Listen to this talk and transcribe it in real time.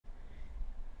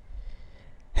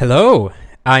Hello,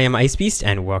 I am IceBeast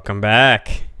and welcome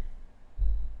back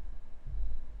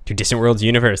to Distant Worlds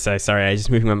Universe. Sorry, I just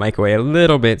moved my mic away a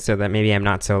little bit so that maybe I'm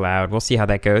not so loud. We'll see how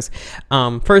that goes.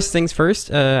 First things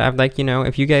first, I'd like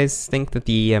if you guys think that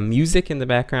the music in the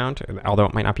background, although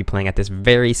it might not be playing at this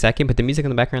very second, but the music in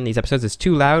the background in these episodes is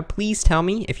too loud, please tell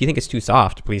me. If you think it's too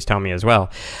soft, please tell me as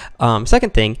well.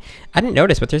 Second thing, I didn't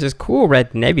notice, but there's this cool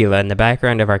red nebula in the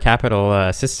background of our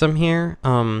capital system here.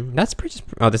 That's pretty.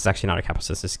 Oh, this is actually not a capital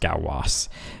system. This is Gawas.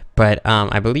 But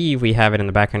I believe we have it in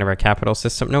the background of our capital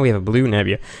system. No, we have a blue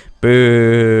nebula.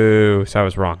 Boo! So I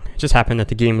was wrong. It just happened that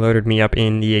the game loaded me up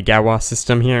in the Gawa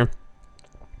system here.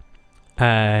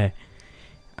 I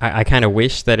kind of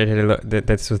wish that that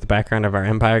this was the background of our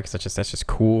empire, because that's just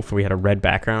cool if we had a red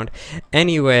background.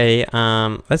 Anyway,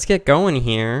 let's get going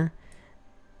here.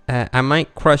 I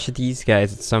might crush these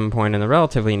guys at some point in the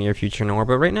relatively near future,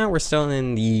 but right now we're still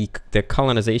in the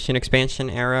colonization expansion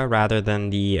era rather than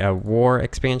the war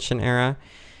expansion era.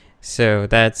 So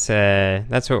that's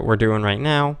what we're doing right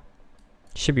now.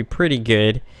 Should be pretty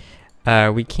good.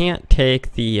 We can't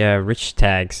take the rich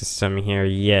tag system here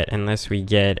yet unless we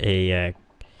get a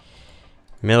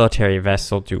military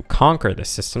vessel to conquer the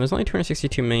system. There's only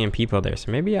 262 million people there,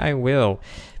 so maybe I will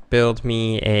build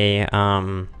me a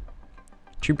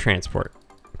troop transport.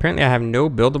 Apparently I have no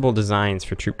buildable designs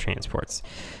for troop transports.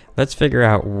 Let's figure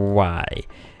out why.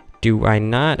 Do I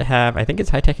not have, I think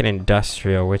it's high-tech and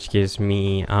industrial, which gives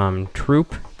me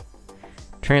troop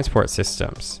transport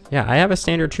systems. Yeah, I have a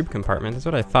standard troop compartment. That's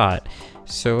what I thought.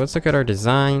 So let's look at our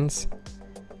designs.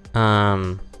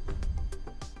 Computer.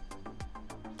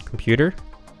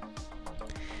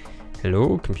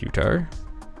 Hello, computer.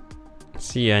 Let's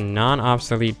see,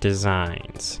 non-obsolete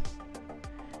designs.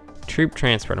 Troop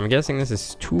transport. I'm guessing this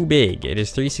is too big. It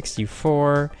is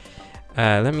 364.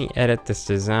 Let me edit this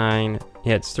design.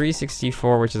 Yeah, it's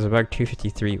 364, which is about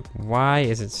 253. Why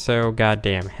is it so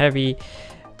goddamn heavy?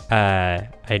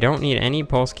 I don't need any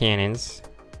pulse cannons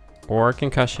or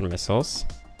concussion missiles.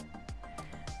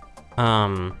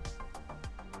 Don't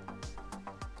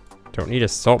need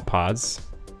assault pods.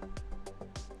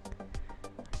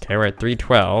 Okay, we're at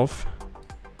 312.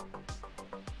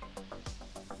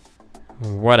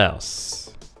 What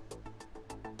else?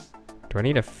 Do I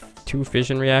need two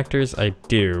fission reactors? I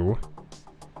do.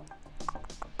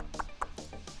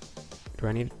 Do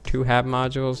I need 2 HAB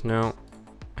modules? No.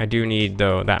 I do need,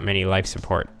 though, that many life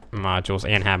support modules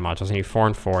and HAB modules. I need 4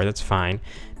 and 4. That's fine.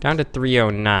 Down to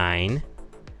 309.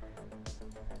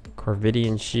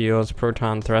 Corvidian shields,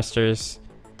 proton thrusters.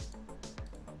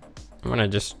 I'm gonna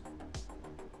just...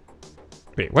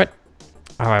 Wait, what?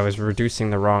 Oh, I was reducing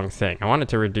the wrong thing. I wanted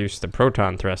to reduce the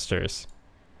proton thrusters.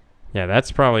 Yeah,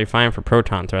 that's probably fine for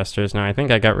proton thrusters. Now, I think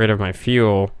I got rid of my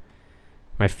fuel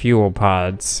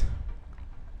pods.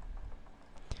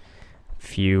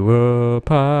 Fuel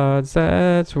pods,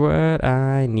 that's what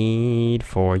I need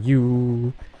for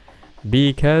you.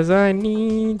 Because I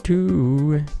need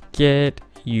to get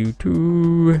you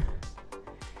to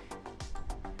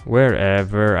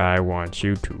wherever I want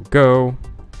you to go.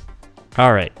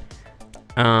 Alright.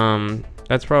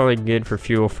 That's probably good for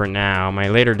fuel for now. My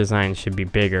later designs should be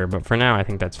bigger, but for now I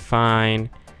think that's fine.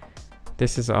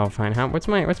 This is all fine. What's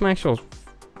my actual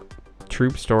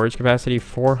troop storage capacity?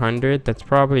 400. That's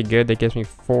probably good. That gives me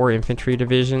 4 infantry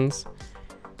divisions.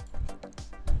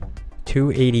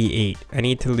 288. I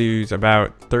need to lose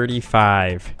about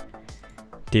 35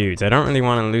 dudes. I don't really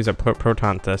want to lose a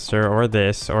proton thruster or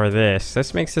this or this.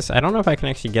 This makes this, I don't know if I can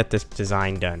actually get this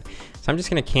design done. So I'm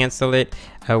just going to cancel it.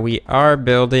 We are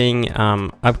building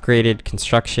upgraded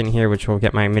construction here, which will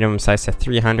get my minimum size to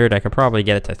 300. I could probably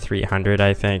get it to 300,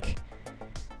 I think.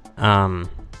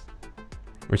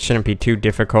 Which shouldn't be too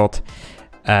difficult.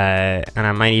 And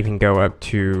I might even go up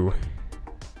to...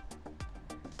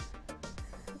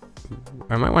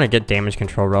 I might want to get damage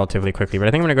control relatively quickly, but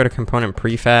I think I'm going to go to component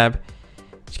prefab,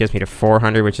 which gets me to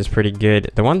 400, which is pretty good.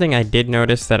 The one thing I did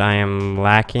notice that I am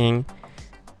lacking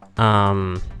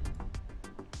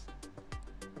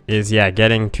is, yeah,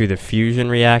 getting to the fusion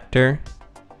reactor.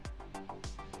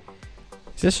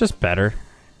 Is this just better?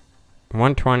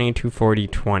 120, 240,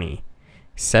 20.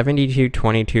 72,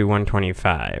 22,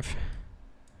 125.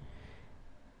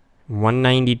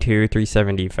 192,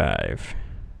 375.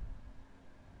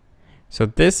 So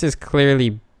this is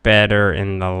clearly better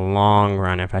in the long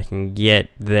run if I can get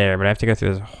there, but I have to go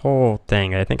through this whole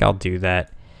thing. I think I'll do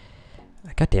that.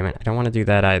 God damn it, I don't want to do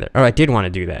that either. Oh, I did want to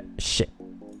do that. Shit.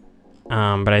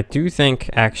 But I do think,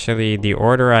 actually, the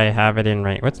order I have it in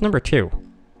right... What's number 2?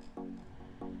 Oh,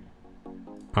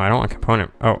 I don't want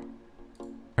component... Oh.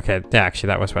 Okay, yeah, actually,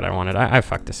 that was what I wanted. I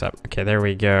fucked this up. Okay, there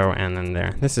we go, and then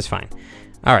there. This is fine.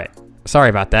 All right. Sorry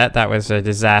about that. That was a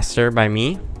disaster by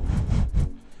me.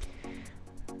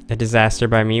 A disaster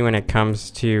by me when it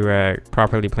comes to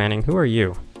properly planning. Who are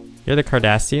you? You're the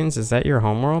Cardassians? Is that your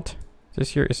homeworld?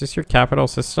 Is this your capital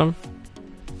system?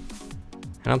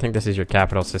 I don't think this is your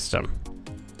capital system.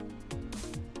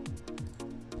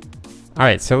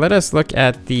 Alright, so let us look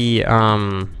at the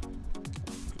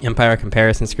Empire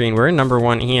comparison screen. We're in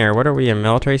 #1 here. What are we in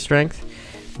military strength?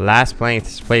 Last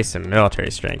place in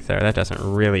military strength there. That doesn't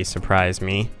really surprise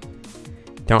me.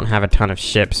 Don't have a ton of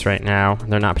ships right now.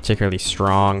 They're not particularly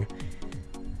strong.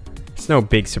 It's no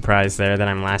big surprise there that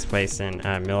I'm last place in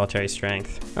military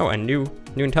strength. Oh, a new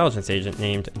intelligence agent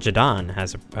named Jadon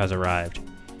has arrived.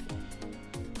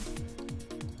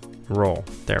 Roll.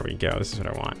 There we go. This is what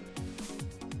I want.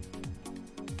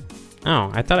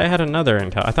 Oh, I thought I had another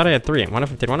intel. I thought I had 3.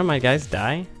 Did one of my guys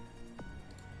die?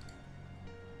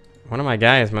 One of my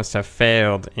guys must have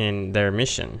failed in their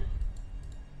mission.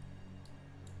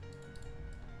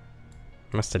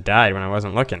 Must have died when I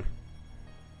wasn't looking.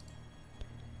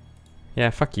 Yeah,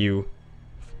 fuck you.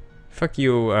 Fuck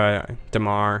you,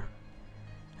 Damar.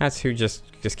 That's who just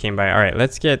came by. Alright,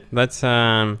 let's show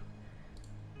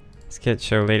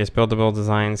latest buildable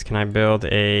designs. Can I build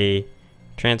a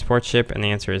transport ship? And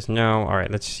the answer is no.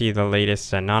 Alright, let's see the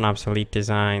latest non-obsolete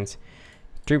designs.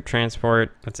 Troop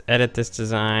transport. Let's edit this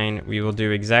design. We will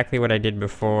do exactly what I did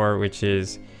before, which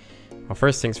is, well,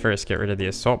 first things first, get rid of the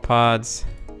assault pods.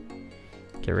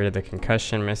 Get rid of the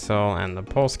concussion missile and the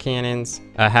pulse cannons.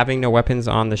 Having no weapons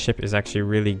on the ship is actually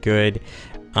really good.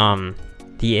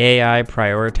 The AI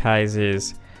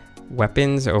prioritizes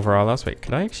weapons over all else. Wait,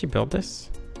 could I actually build this?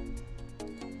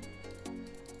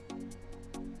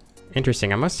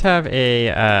 Interesting. I must have a...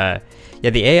 yeah,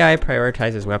 the AI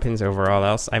prioritizes weapons over all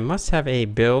else. I must have a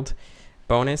build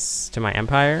bonus to my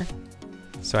empire.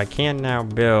 So I can now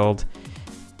build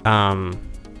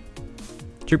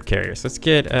troop carriers. Let's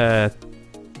get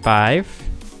 5.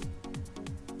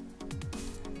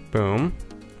 Boom.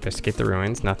 Investigate the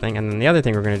ruins. Nothing. And then the other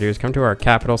thing we're going to do is come to our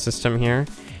capital system here.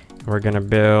 We're going to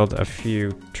build a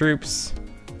few troops.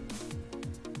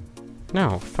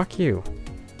 No, fuck you.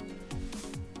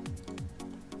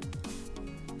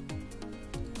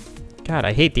 God,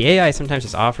 I hate the AI sometimes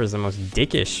just offers the most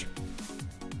dickish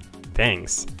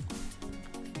things.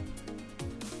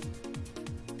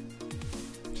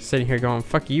 Just sitting here going,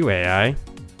 fuck you, AI.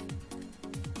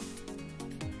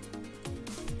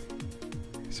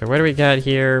 So what do we got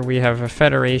here? We have a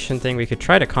Federation thing. We could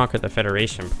try to conquer the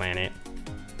Federation planet.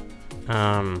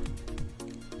 And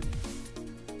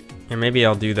maybe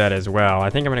I'll do that as well. I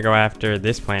think I'm gonna go after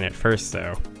this planet first,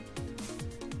 though.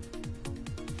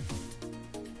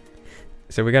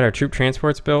 So we got our troop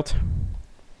transports built.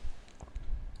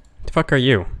 What the fuck are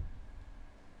you?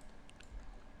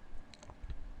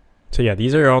 So yeah,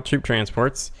 these are all troop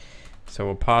transports. So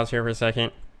we'll pause here for a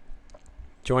second.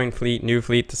 Join fleet, new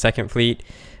fleet, the second fleet.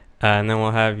 And then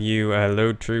we'll have you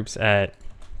load troops at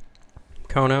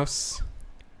Konos.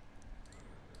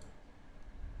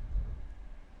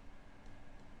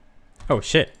 Oh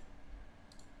shit.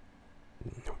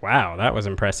 Wow, that was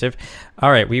impressive. All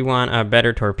right, we want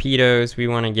better torpedoes. We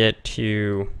want to get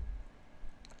to...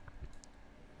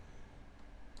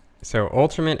 So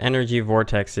ultimate energy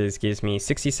vortexes gives me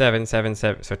 67,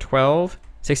 77, so 12,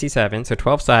 67, so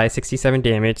 12 size, 67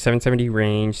 damage, 770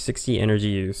 range, 60 energy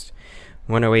used.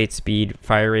 108 speed,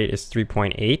 fire rate is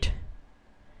 3.8.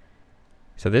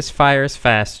 So this fires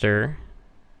faster,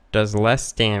 does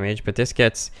less damage, but this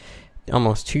gets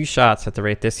almost 2 shots at the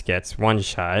rate this gets, 1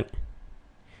 shot.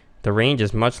 The range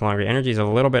is much longer, energy is a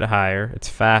little bit higher, it's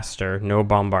faster, no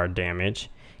bombard damage.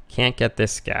 Can't get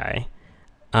this guy.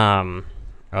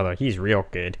 Although he's real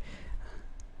good.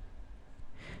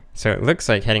 So it looks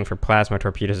like heading for plasma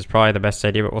torpedoes is probably the best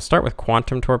idea, but we'll start with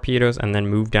quantum torpedoes and then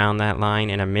move down that line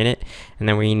in a minute. And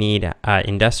then we need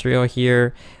industrial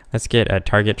here. Let's get a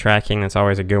target tracking. That's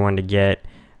always a good one to get.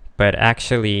 But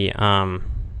actually, no,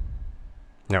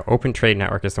 open trade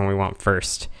network is the one we want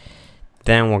first.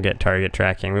 Then we'll get target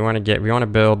tracking. We want to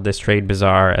build this trade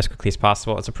bazaar as quickly as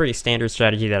possible. It's a pretty standard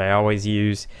strategy that I always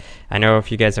use. I know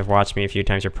if you guys have watched me a few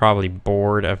times, you're probably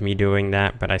bored of me doing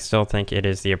that, but I still think it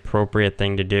is the appropriate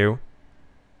thing to do.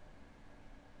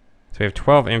 So we have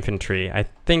 12 infantry. I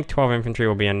think 12 infantry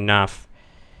will be enough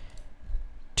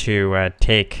to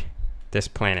take this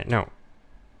planet. No.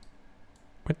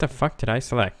 What the fuck did I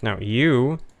select? No,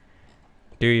 you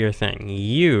do your thing.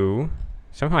 You...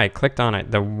 Somehow I clicked on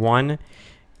it. The one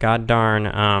goddarn,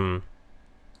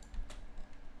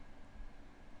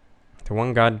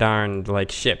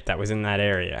 like, ship that was in that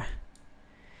area.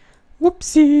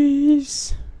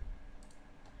 Whoopsies.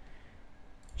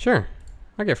 Sure.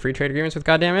 I'll get free trade agreements with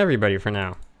goddamn everybody for now.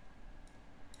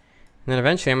 And then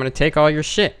eventually I'm going to take all your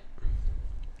shit.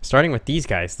 Starting with these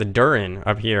guys. The Durin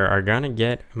up here are going to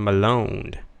get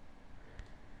maloned.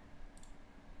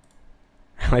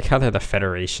 I like how they're the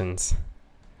Federations.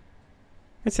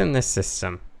 What's in this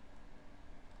system?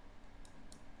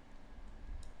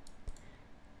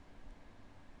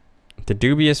 The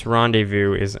dubious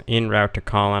rendezvous is en route to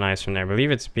colonize from there. I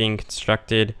believe it's being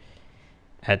constructed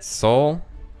at Sol.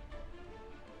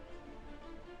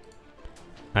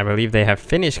 I believe they have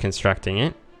finished constructing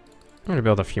it. I'm going to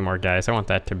build a few more guys. I want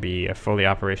that to be fully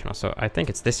operational. So I think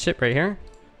it's this ship right here.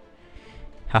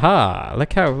 Haha,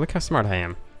 look how smart I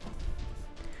am.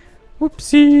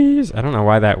 Whoopsies. I don't know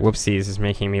why that whoopsies is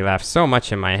making me laugh so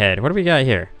much in my head. What do we got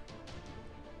here?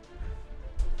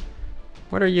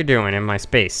 What are you doing in my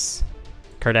space,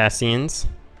 Cardassians?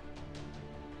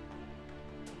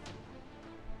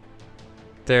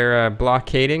 They're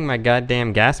blockading my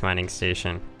goddamn gas mining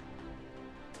station.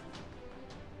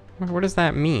 What does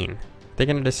that mean? They're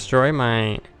gonna destroy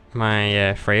my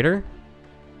freighter?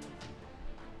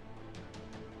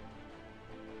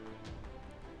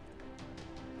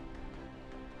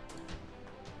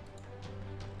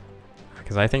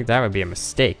 Because I think that would be a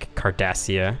mistake,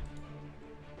 Cardassia.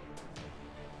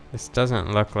 This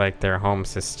doesn't look like their home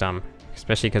system,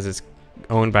 especially because it's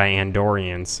owned by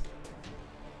Andorians.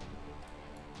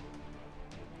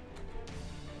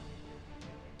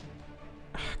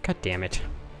 God damn it.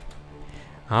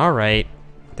 Alright.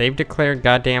 They've declared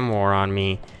goddamn war on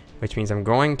me, which means I'm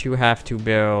going to have to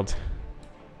build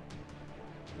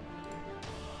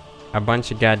a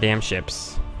bunch of goddamn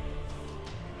ships.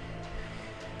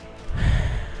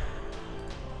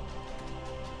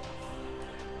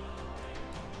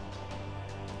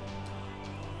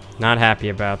 Not happy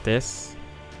about this.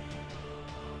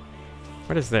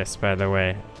 What is this, by the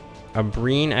way? A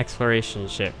Breen exploration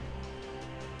ship.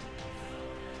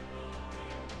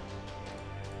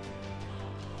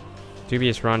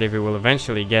 Dubious Rendezvous will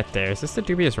eventually get there. Is this the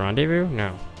Dubious Rendezvous?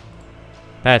 No.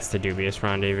 That's the Dubious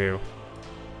Rendezvous.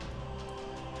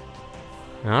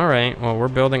 Alright, well, we're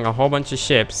building a whole bunch of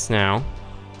ships now.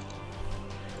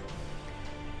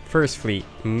 First Fleet,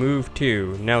 move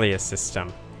to Nelia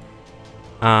system.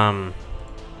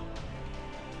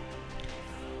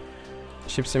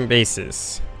 Ships and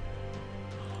bases.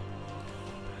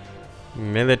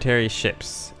 Military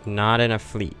ships, not in a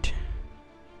fleet,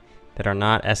 that are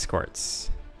not escorts.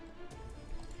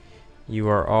 You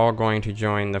are all going to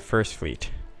join the First Fleet.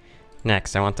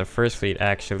 Next, I want the First Fleet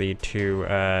actually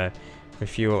to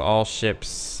refuel all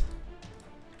ships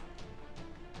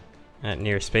at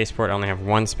near spaceport. I only have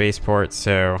one spaceport,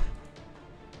 so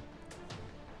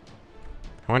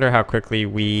I wonder how quickly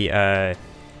we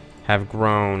have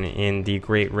grown in the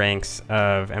great ranks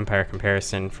of Empire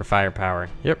comparison for firepower.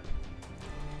 Yep.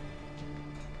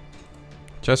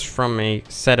 Just from a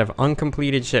set of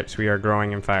uncompleted ships, we are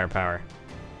growing in firepower.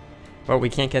 But we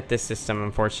can't get this system,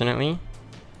 unfortunately,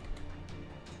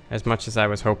 as much as I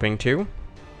was hoping to.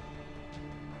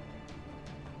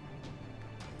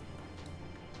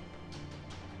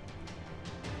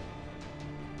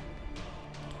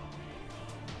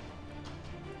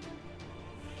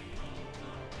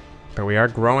 But we are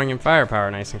growing in firepower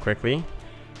nice and quickly.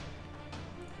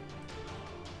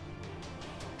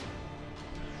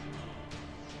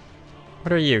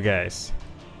 What are you guys?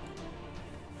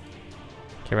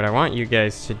 Okay, what I want you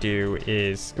guys to do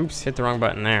is... Oops, hit the wrong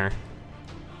button there.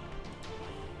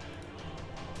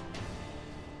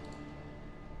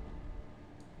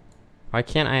 Why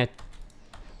can't I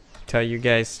tell you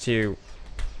guys to...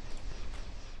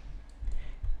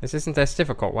 This isn't as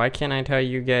difficult. Why can't I tell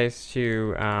you guys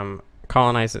to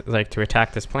colonize, like to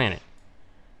attack this planet?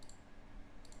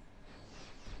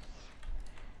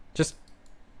 Just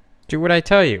do what I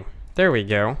tell you. There we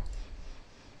go.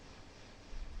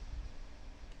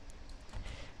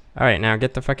 Alright, now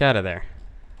get the fuck out of there.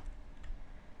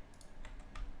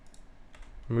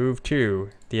 Move to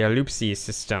the Olympos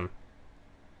system.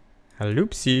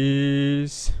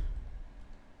 Olympos.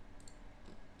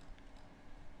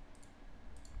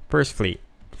 First Fleet,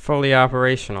 fully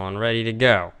operational and ready to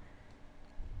go.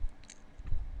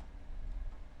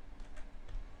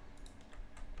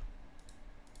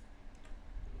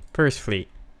 First Fleet,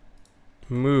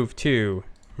 move to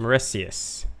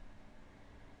Mauritius.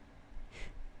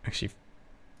 Actually,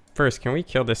 first, can we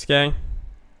kill this guy?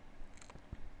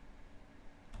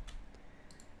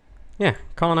 Yeah,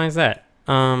 colonize that.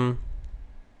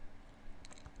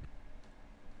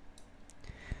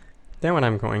 Then what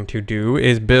I'm going to do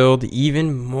is build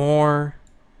even more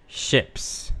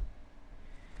ships.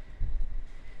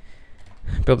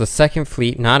 Build a second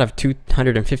fleet, not of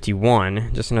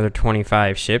 251, just another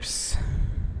 25 ships.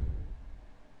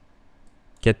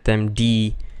 Get them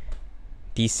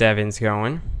D7s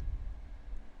going.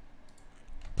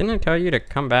 Didn't I tell you to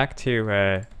come back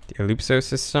to the Olympos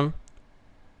system?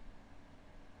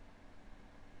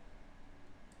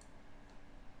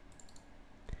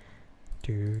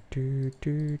 Do do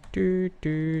do do do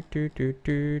do do do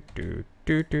do do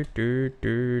do do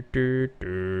do do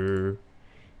do.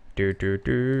 Do do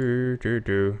do do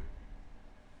do.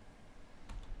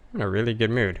 I'm in a really good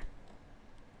mood.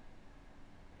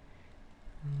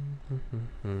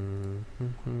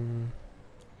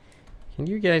 Can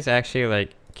you guys actually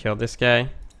like kill this guy?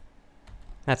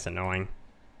 That's annoying.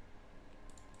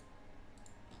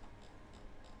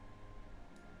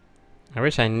 I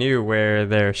wish I knew where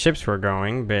their ships were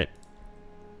going, but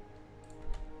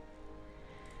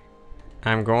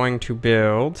I'm going to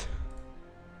build,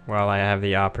 while I have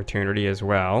the opportunity as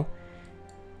well,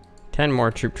 10 more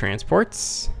troop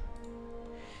transports.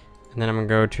 And then I'm going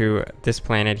to go to this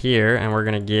planet here, and we're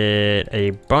going to get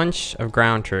a bunch of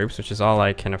ground troops, which is all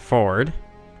I can afford.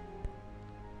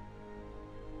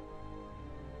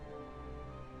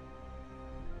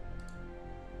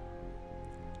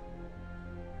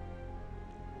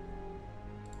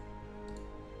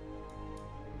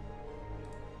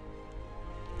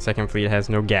 Second fleet has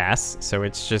no gas, so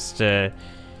it's just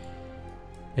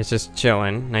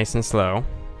chilling, nice and slow.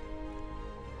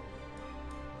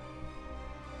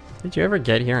 Did you ever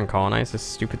get here and colonize this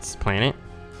stupid planet?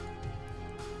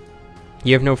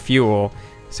 You have no fuel,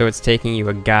 so it's taking you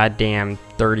a goddamn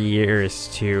 30 years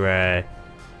to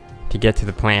get to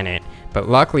the planet. But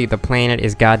luckily, the planet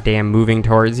is goddamn moving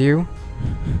towards you.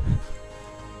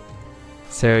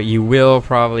 So you will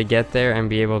probably get there and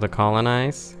be able to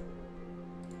colonize.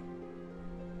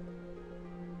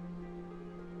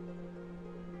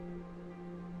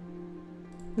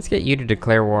 Let's get you to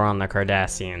declare war on the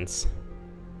Cardassians.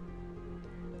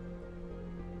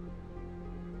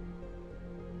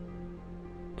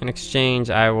 In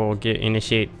exchange, I will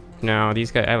initiate. No,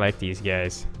 these guys. I like these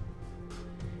guys.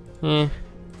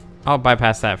 I'll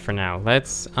bypass that for now.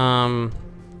 Let's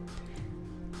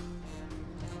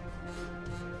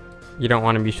You don't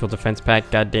want a mutual defense pact,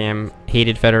 goddamn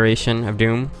hated Federation of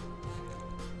Doom.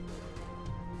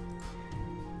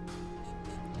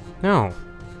 No.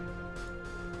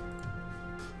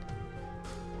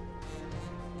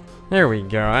 There we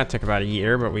go. That took about a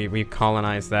year, but we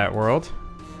colonized that world.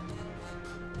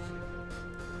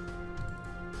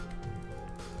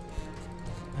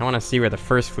 I want to see where the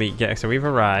first fleet gets. So we've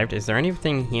arrived. Is there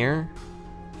anything here?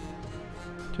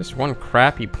 Just one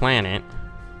crappy planet.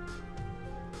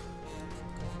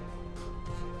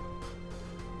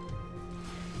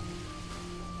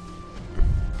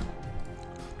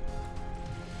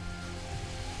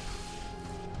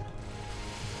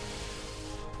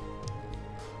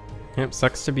 Yep,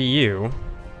 sucks to be you.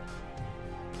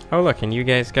 Oh look, and you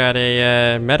guys got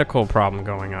a medical problem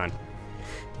going on.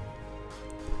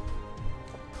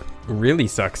 Really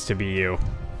sucks to be you.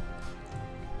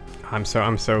 I'm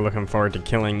so looking forward to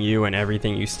killing you and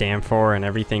everything you stand for and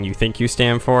everything you think you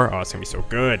stand for. Oh, it's gonna be so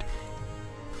good.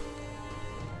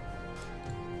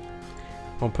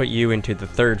 We'll put you into the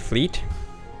third fleet.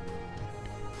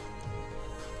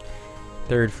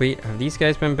 Third fleet. Have these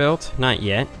guys been built? Not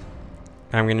yet.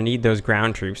 I'm gonna need those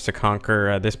ground troops to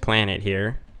conquer this planet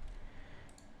here.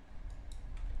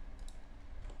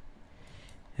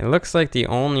 It looks like the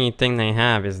only thing they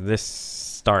have is this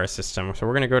star system. So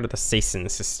we're gonna go to the Saison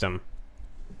system.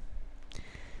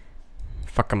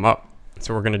 Fuck them up. That's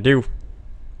what we're gonna do.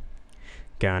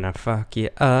 Gonna fuck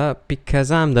you up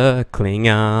because I'm the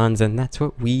Klingons and that's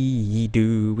what we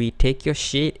do. We take your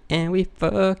shit and we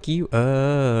fuck you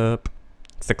up.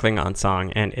 It's the Klingon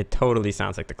song and it totally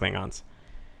sounds like the Klingons.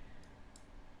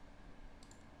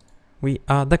 We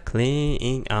are the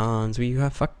Klingons, we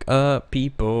are fuck up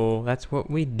people, that's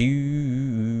what we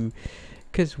do.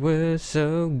 Cause we're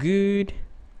so good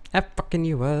at fucking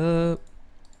you up.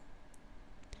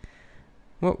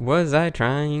 What was I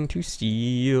trying to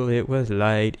steal? It was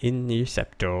light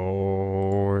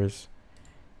interceptors.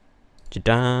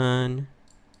 Jadan,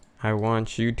 I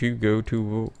want you to go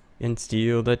to and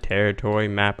steal the territory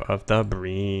map of the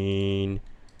Breen.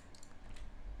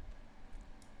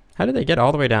 How did they get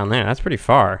all the way down there? That's pretty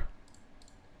far.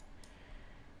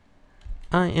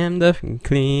 I am the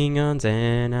Klingons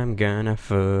and I'm gonna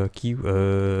fuck you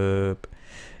up.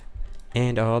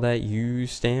 And all that you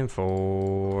stand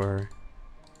for.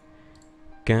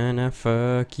 Gonna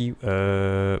fuck you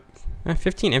up.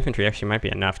 15 infantry actually might be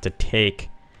enough to take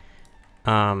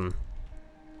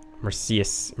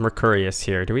Mercurius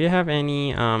here. Do we have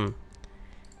any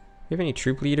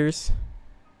troop leaders?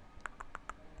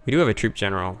 We do have a troop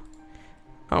general.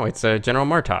 Oh, it's General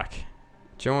Martok.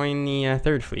 Join the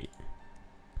Third Fleet.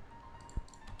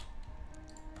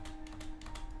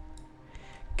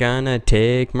 Gonna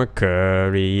take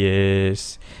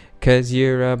Mercurius, 'cause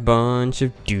you're a bunch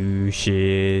of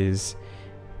douches.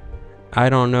 I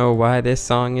don't know why this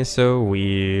song is so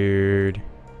weird,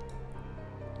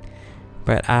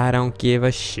 but I don't give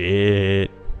a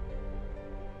shit.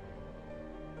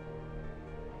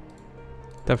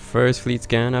 The First Fleet's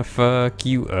gonna fuck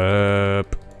you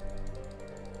up.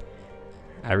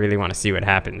 I really want to see what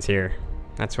happens here.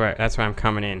 That's why I'm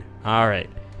coming in. All right.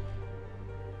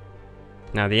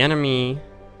 Now the enemy,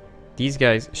 these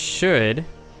guys should,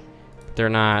 they're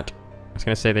not, I was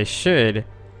gonna say they should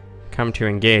come to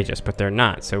engage us, but they're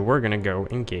not. So we're gonna go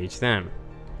engage them.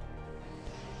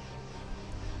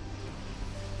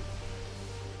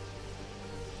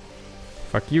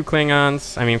 Fuck you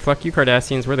Klingons. I mean, fuck you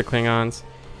Cardassians, we're the Klingons.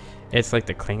 It's like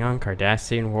the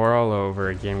Klingon-Cardassian war all over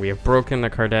again. We have broken the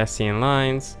Cardassian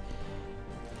lines.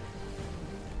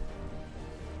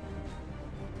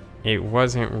 It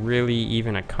wasn't really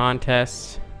even a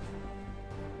contest.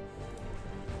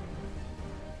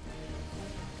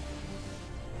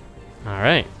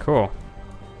 Alright, cool.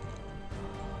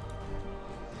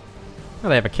 Oh,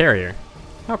 they have a carrier.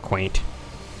 How quaint.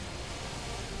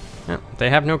 Oh, they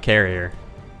have no carrier.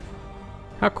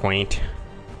 How quaint.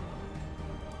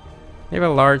 They have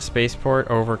a large spaceport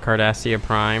over Cardassia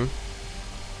Prime.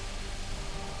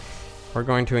 We're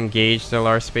going to engage the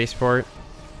large spaceport.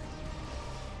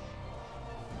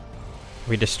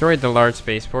 We destroyed the large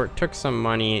spaceport, took some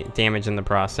money damage in the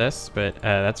process, but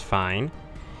that's fine.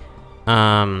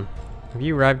 Have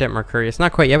you arrived at Mercurius?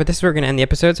 Not quite yet, but this is where we're going to end the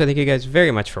episode, so thank you guys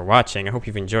very much for watching. I hope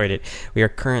you've enjoyed it. We are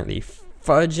currently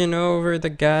fudging over the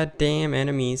goddamn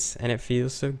enemies, and it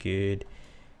feels so good.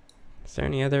 Is there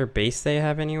any other base they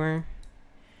have anywhere?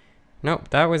 Nope,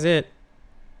 that was it.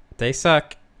 They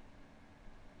suck.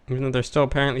 Even though they're still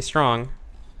apparently strong.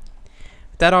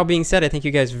 With that all being said, I thank you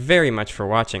guys very much for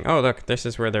watching. Oh, look, this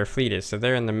is where their fleet is. So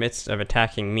they're in the midst of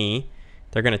attacking me.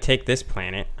 They're going to take this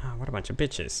planet. Oh, what a bunch of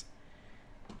bitches.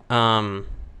 I'll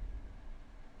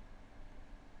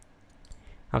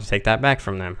just take that back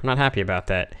from them. I'm not happy about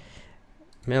that.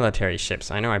 Military ships.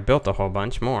 I know I built a whole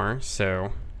bunch more,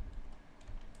 so...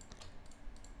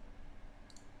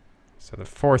 So the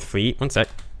Fourth Fleet, one sec.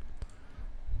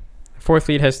 The Fourth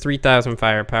Fleet has 3,000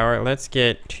 firepower. Let's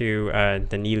get to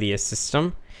the Nelius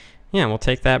system. Yeah, we'll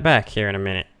take that back here in a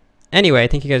minute. Anyway,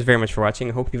 thank you guys very much for watching.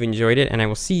 I hope you've enjoyed it, and I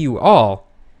will see you all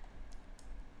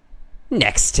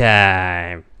next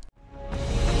time.